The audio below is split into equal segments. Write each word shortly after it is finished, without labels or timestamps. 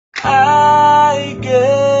I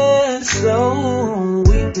get so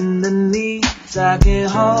weak in the knees, I can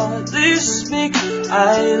hardly speak.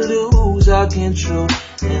 I lose all control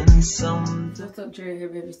and some. What's up, Jerry here,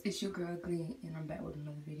 babies? It's your girl Glee, and I'm back with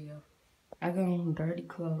another video. I got on dirty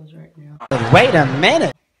clothes right now. Wait a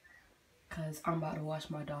minute. Cause I'm about to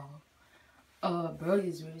wash my dog. Brody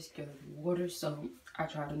is really scared of water, so I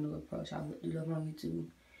tried a new approach. I looked it up on YouTube,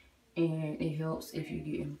 and it helps if you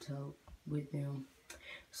get in tow with them.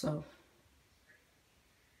 So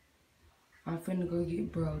I'm finna go get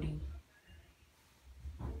Brody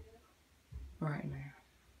right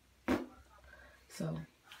now. So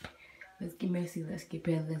let's get messy, let's get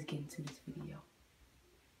petty, let's get into this video.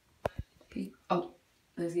 Oh,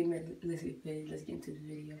 let's get petty, let's get into this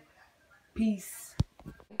video. Peace.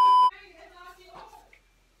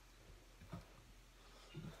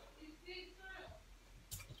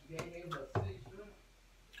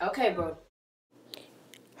 Okay, bro.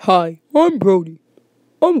 Hi, I'm Brody.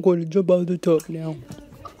 I'm going to jump out of the tub now.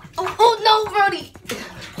 Oh no, Brody!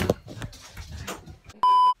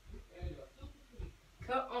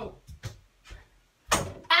 Come on.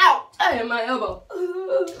 Ow! I hit my elbow.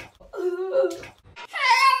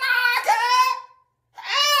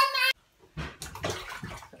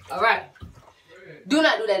 Alright. Do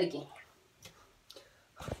not do that again.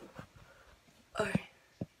 Alright.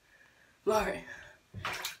 Alright.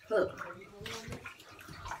 Look.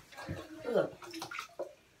 Look.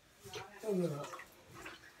 Look.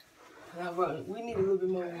 Now, bro, we need a little bit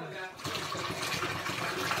more water.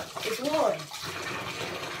 It's warm.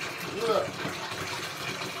 Look.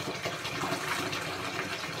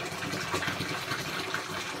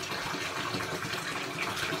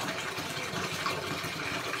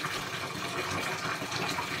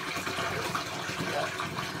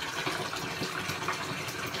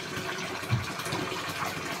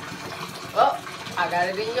 Oh, I got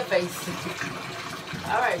it in your face.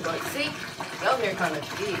 Alright, bro. See? Your hair kind of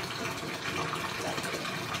big.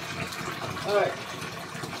 Alright.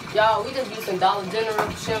 Y'all, we just using Dollar General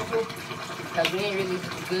shampoo. Because we ain't really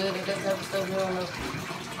good at that type of stuff. We don't know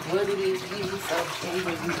what it is either. So, we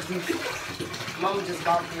just use it. Mama just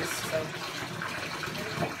bought this. So.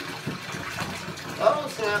 Oh,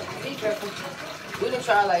 snap. Be careful. We done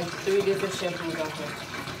tried like 3 different shampoos on here.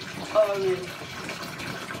 Oh, yeah.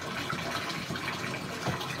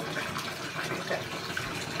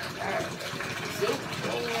 Alright. See?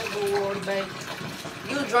 Ain't no water, baby.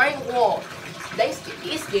 You drink water. They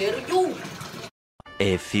scared of you.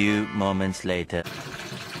 A few moments later.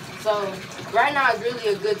 So, right now is really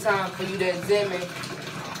a good time for you to examine.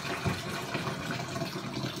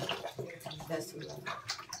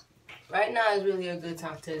 Right now is really a good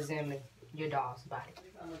time to examine your dog's body.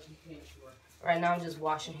 Right now I'm just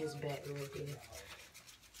washing his back real good.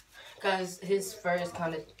 Because his fur is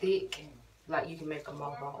kind of thick. Like you can make a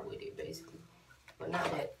mop ball with it basically. But not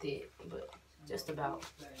that thick, but just about.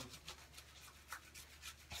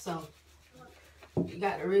 So, you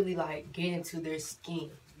got to really like get into their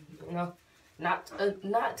skin, you know? Not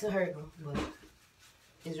to hurt them, but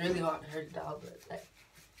it's really hard to hurt a dog, but like,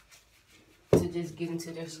 to just get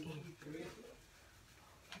into their skin.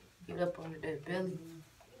 Get up under their belly.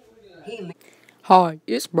 Hi,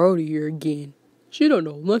 it's Brody here again. She don't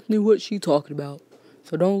know nothing what she talking about,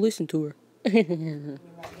 so don't listen to her.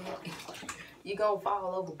 You gonna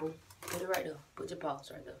fall over, boo. Put it right there. Put your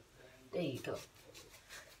paws right there. There you go.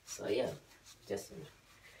 So yeah, just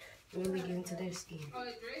really get into their skin.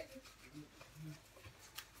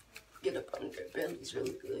 Get up under their bellies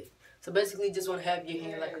really good. So basically, you just want to have your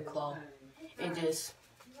hand like a claw and just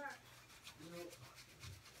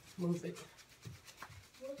move it.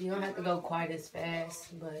 You don't have to go quite as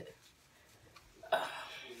fast, but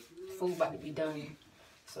food about to be done.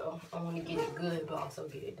 So I want to get it good, but also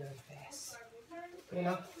get it done fast. You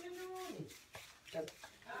know?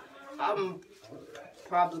 I'm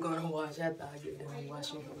probably going to wash after I get done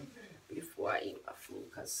washing him before I eat my food.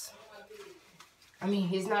 Because, I mean,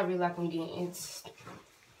 it's not really like I'm getting, it's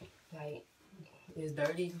like, it's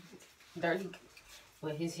dirty,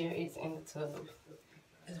 but his hair is in the tub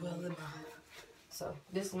as well as mine. So,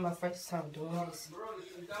 this is my first time doing this.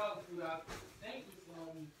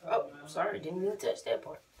 Oh, sorry, didn't even touch that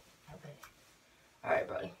part. Okay. Alright,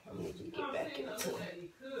 buddy, I'm gonna need you to get back in the tub.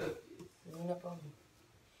 Lean up on me.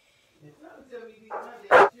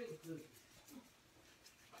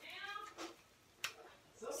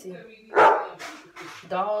 See,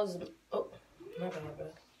 dogs, oh, my bad, bro.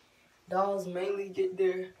 Dogs mainly get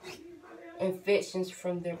their infections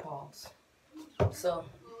from their paws. So,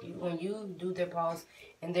 when you do their paws,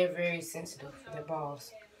 and they're very sensitive for their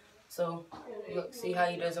paws. So, look, see how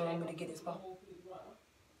he doesn't want me to get his paw?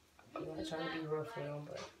 I'm not trying to be rough for him,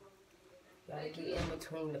 but you gotta get in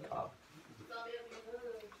between the paw.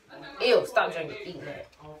 Ew, stop eating that.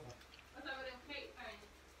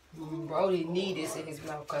 Brody need this in his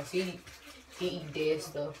mouth because he eat dead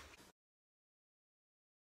stuff.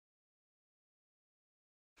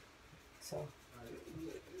 So,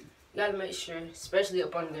 you gotta make sure, especially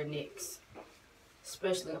up under their necks.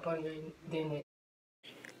 Especially up under their neck.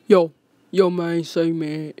 Yo, man, say,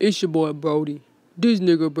 man, it's your boy Brody. This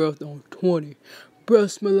nigga breath on 20.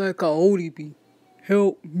 Breath smell like a ODB.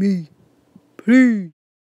 Help me, please.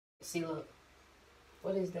 See, look.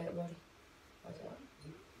 What is that, buddy? What's that?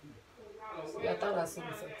 See, I thought I seen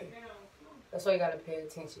something. That's why you gotta pay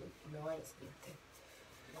attention. No, I ain't seen anything.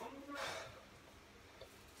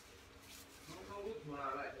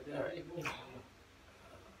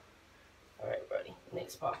 Alright, buddy.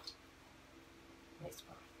 Next paw.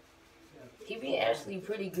 He been actually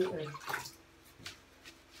pretty good.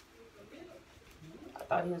 I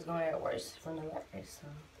thought he was gonna get worse from the last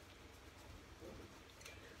time.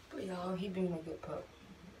 But y'all, he been a good pup.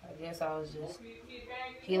 I guess I was just,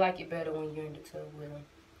 he like it better when you're in the tub with him.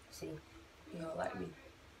 See, he don't like me.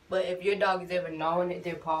 But if your dog is ever gnawing at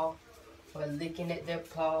their paw, or licking at their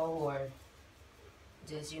paw, or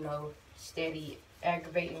just, you know, steady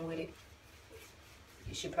aggravating with it,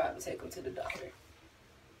 you should probably take him to the doctor.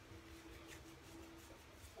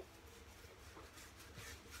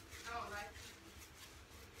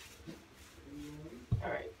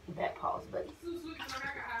 Alright, back paws, buddy.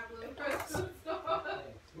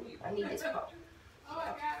 I need this paw.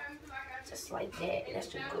 Just like that.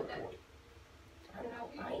 That's your good boy.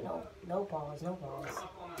 I ain't no paws, no paws.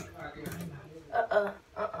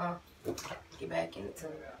 Get back in the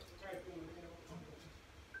tub.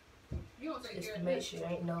 Just to make sure there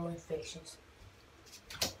ain't no infections.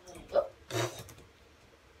 Oh.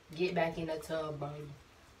 Get back in the tub, buddy.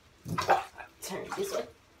 Turn it this way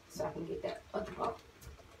so I can get that other paw.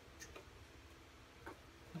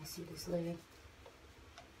 Let me see this leg.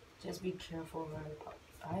 Just be careful around the paw.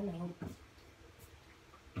 I know.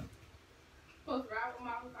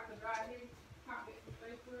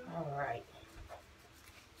 Alright.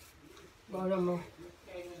 Well,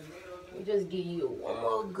 we just give you one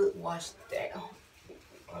more good wash down.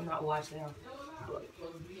 I'm not wash down. But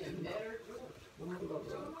one more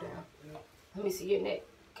rub down. Let me see your neck,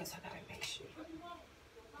 because I gotta make sure.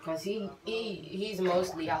 Because he's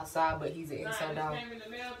mostly outside, but he's an inside dog.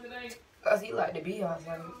 Because he like to be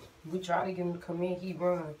outside. We try to get him to come in, he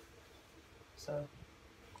run. So,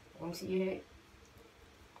 let me see your head.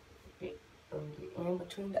 Get in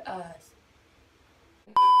between the eyes.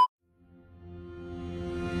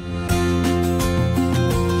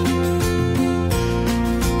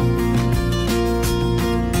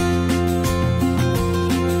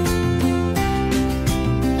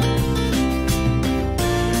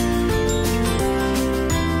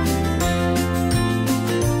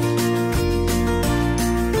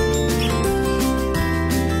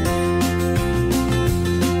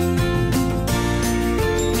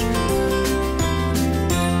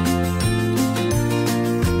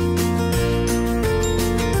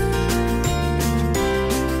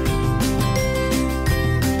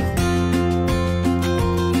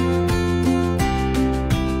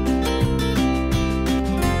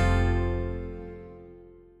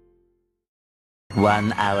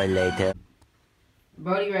 One hour later.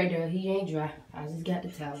 Brody right there, he ain't dry. I just got the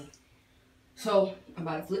towel. So, I'm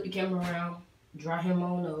about to flip the camera around, dry him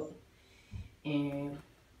on up, and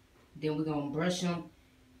then we're going to brush him,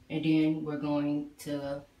 and then we're going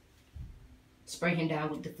to spray him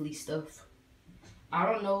down with the flea stuff. I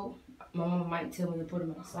don't know, my mama might tell me to put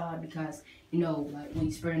him outside because, you know, like when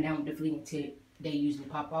you spray him down with the flea and tick, they usually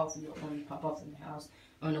pop off. You don't only pop off in the house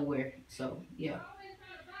unaware. So, yeah.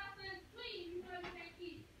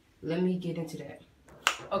 Let me get into that.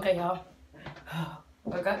 Okay, y'all.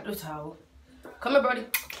 I got the towel. Come here, buddy.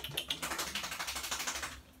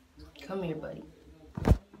 Come here, buddy.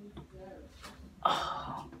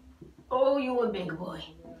 Oh, you a big boy.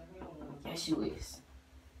 Yes, you is.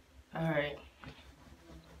 All right.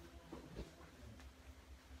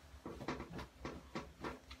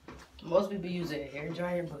 Most people use a hair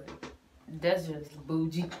dryer, but that's just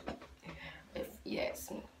bougie. If you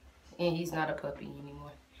ask me. And he's not a puppy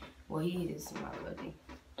anymore. Well, he is my puppy,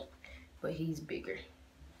 but he's bigger.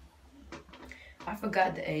 I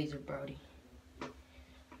forgot the age of Brody.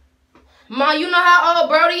 Mom, you know how old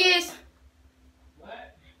Brody is?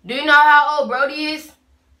 What? Do you know how old Brody is?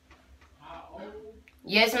 How old?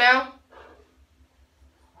 Yes, ma'am.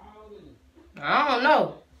 How old is he? I don't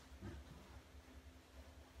know.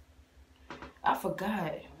 I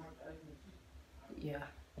forgot. Yeah.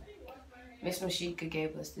 Miss Mashika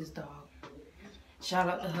gave us this dog. Shout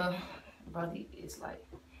out to her. Brody is like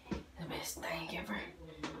the best thing ever.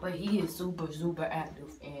 But he is super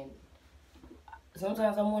active, and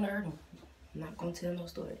sometimes I want to hurt him. I'm not gonna tell no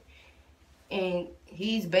story. And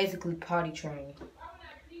he's basically potty trained.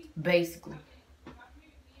 Basically.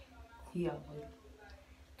 He always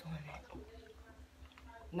doing that.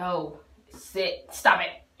 No. Sit. Stop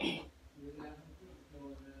it.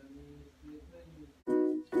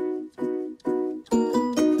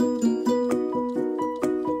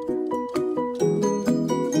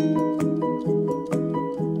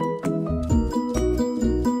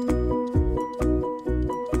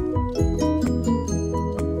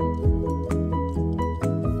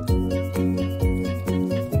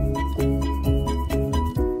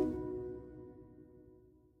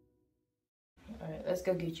 Let's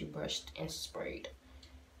go get you brushed and sprayed.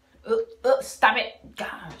 Stop it!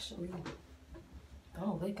 Gosh.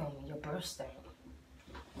 Don't lick on me. Your brush stain.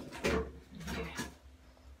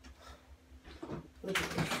 Look at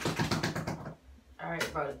this.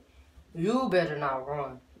 Alright, brother. You better not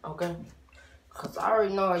run, okay? Because I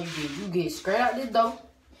already know how you get. You get straight out this door,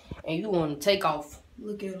 and you want to take off.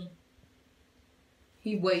 Look at him.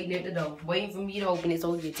 He waiting at the door. Waiting for me to open it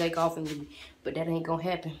so he can take off and leave. But that ain't going to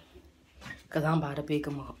happen. Because I'm about to pick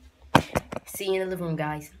him up. See you in the living room,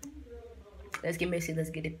 guys. Let's get messy. Let's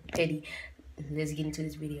get it petty. Let's get into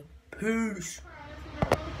this video. Peace.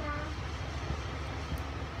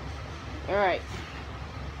 Alright.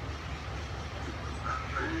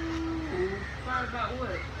 Sorry about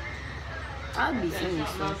what? I'll be saying My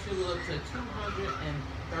so. shit was up to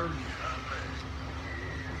 230.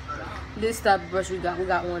 This type of brush we got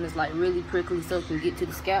one that's like really prickly so it can get to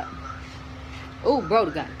the scalp. Oh, bro,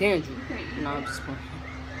 got dandruff. No, I'm just playing.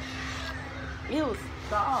 Ew,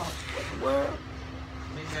 stop. What the world?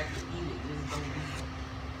 Maybe I can eat it. This is gonna be.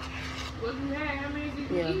 What you had? How many did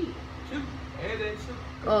you Yeah. eat? Two. Add that two.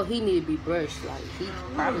 Oh, he need to be brushed. Like, he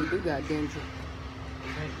probably do got dandruff. It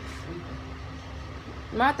ain't sleeping.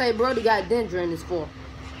 My thing, brody got dandruff in his fork.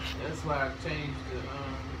 That's why I changed the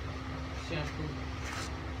shampoo.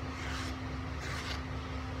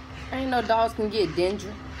 Ain't no dogs can get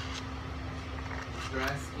dandruff. Dry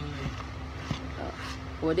skin.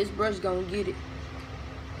 Well, this brush gonna get it.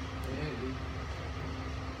 Yeah, dude.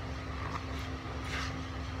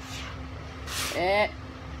 Eh.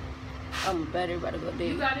 I'm better about to go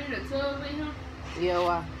dig. You got in the tub with him? Yeah,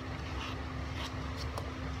 why?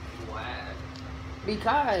 Wow.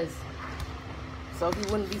 Because. So he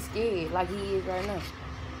wouldn't be scared like he is right now.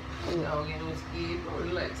 Dog ain't no scared. Bro,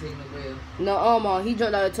 you like taking the well. No, he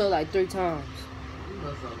jumped out of the tub like 3 times. You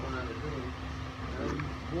must have known how to do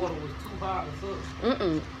it. Water was too hot or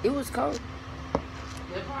something. It was cold.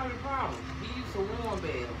 That's probably the problem. He used to warm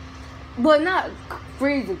bath. But not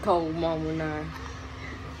freezing cold, Mama Nine.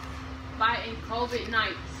 Fighting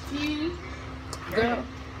COVID-19. Girl,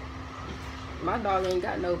 my dog ain't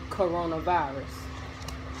got no coronavirus.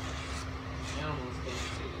 Animals can't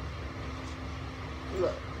see it.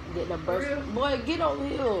 Look, get the burst. Boy, get over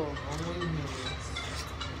here. Only humans.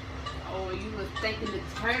 Oh, you was thinking the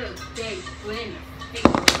turtle thing went in the face.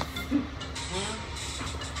 You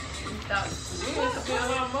thought We didn't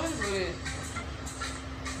spend our money for that.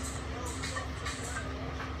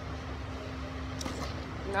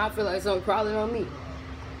 Now I feel like something crawling on me.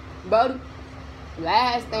 Buddy,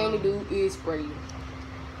 last thing to do is spray you.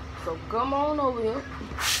 So come on over here.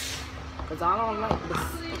 Because I don't like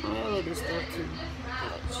all of this stuff too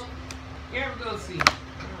much. Gary, go see.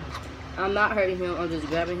 I'm not hurting him. I'm just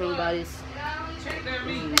grabbing him by his Check that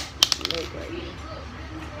meat. leg right here.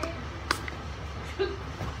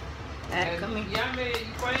 Come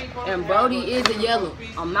here. And Brody is a yellow.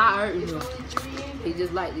 I'm not hurting him. He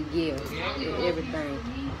just like to yell at everything.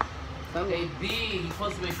 Come They here. big. You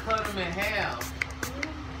supposed to be cut them in half.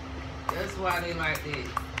 That's why they like that.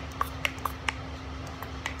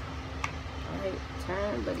 Alright,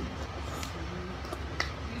 turn, buddy.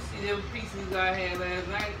 You see them pieces I had last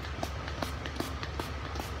night?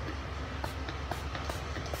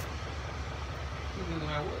 You looking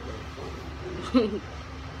like, what the fuck?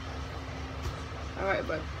 Alright,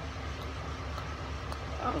 bud.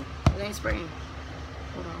 Oh, it ain't spraying.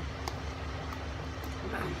 Hold on.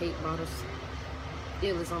 I hate bottles.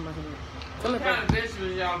 Ew, it's on my hand. Come What here, kind of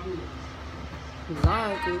vegetables y'all put? bud.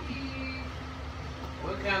 Lion food.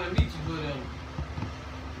 What kind of meat you put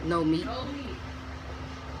in? No meat. no meat.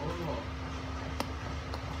 Hold on.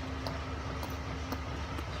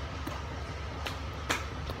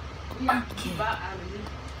 Yeah, about out of meat.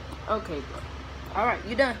 Okay, bro. Alright,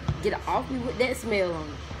 you done. Get off me with that smell on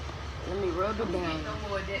you. Let me rub it Don't down. get no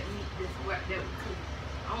more of that meat that we cook.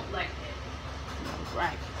 I don't like that.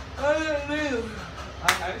 I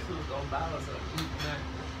actually was gonna buy us a eat snack.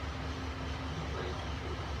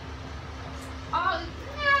 Oh,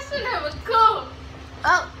 man, I should have a coat.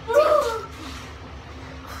 Oh.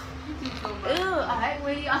 You keep so much. Ew, I hate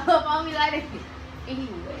when you all up on me like that.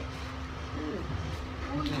 Anyway.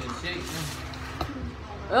 I'm getting shake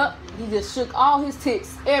Oh, he just shook all his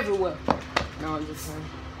tits everywhere. No, I'm just saying.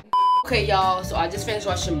 Okay, y'all, so I just finished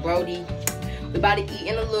watching Brody. We're about to eat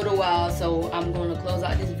in a little while, so I'm going to close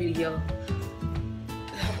out this video.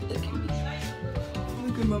 Look at me.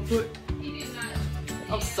 Look at my butt.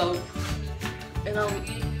 I'm so... And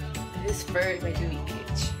this fur is making me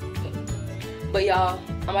itch. But y'all,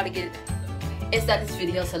 I'm about to get inside this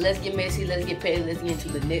video, so let's get messy, let's get petty, let's get into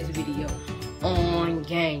the next video on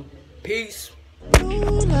game. Peace.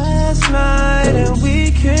 Last night and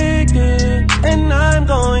we kicked it, and I'm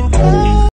going